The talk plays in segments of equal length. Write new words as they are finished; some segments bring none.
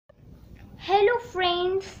Hello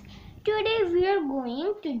friends, today we are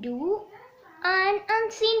going to do an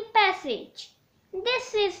unseen passage.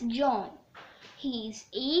 This is John. He is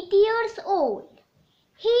 8 years old.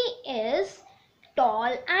 He is tall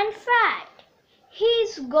and fat.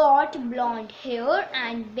 He's got blonde hair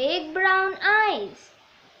and big brown eyes.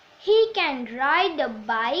 He can ride a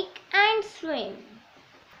bike and swim.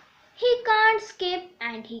 He can't skip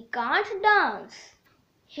and he can't dance.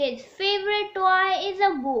 His favorite toy is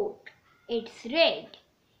a boat. It's red.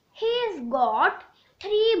 He's got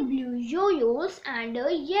 3 blue yo-yos and a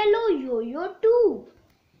yellow yo-yo too.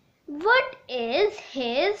 What is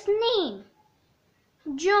his name?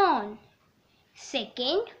 John.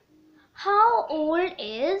 Second, how old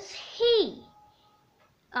is he?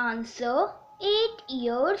 Answer, 8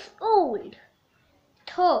 years old.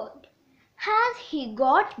 Third, has he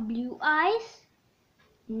got blue eyes?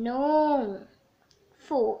 No.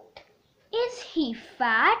 Fourth, is he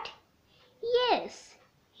fat? Yes,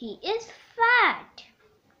 he is fat.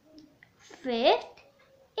 Fifth,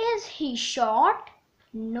 is he short?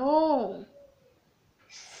 No.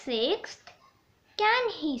 Sixth, can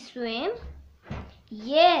he swim?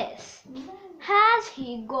 Yes. Has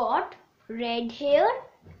he got red hair?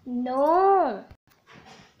 No.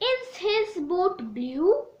 Is his boat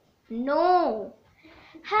blue? No.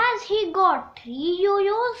 Has he got 3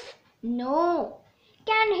 yo-yos? No.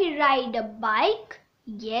 Can he ride a bike?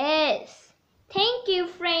 Yes. Thank you,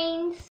 friends.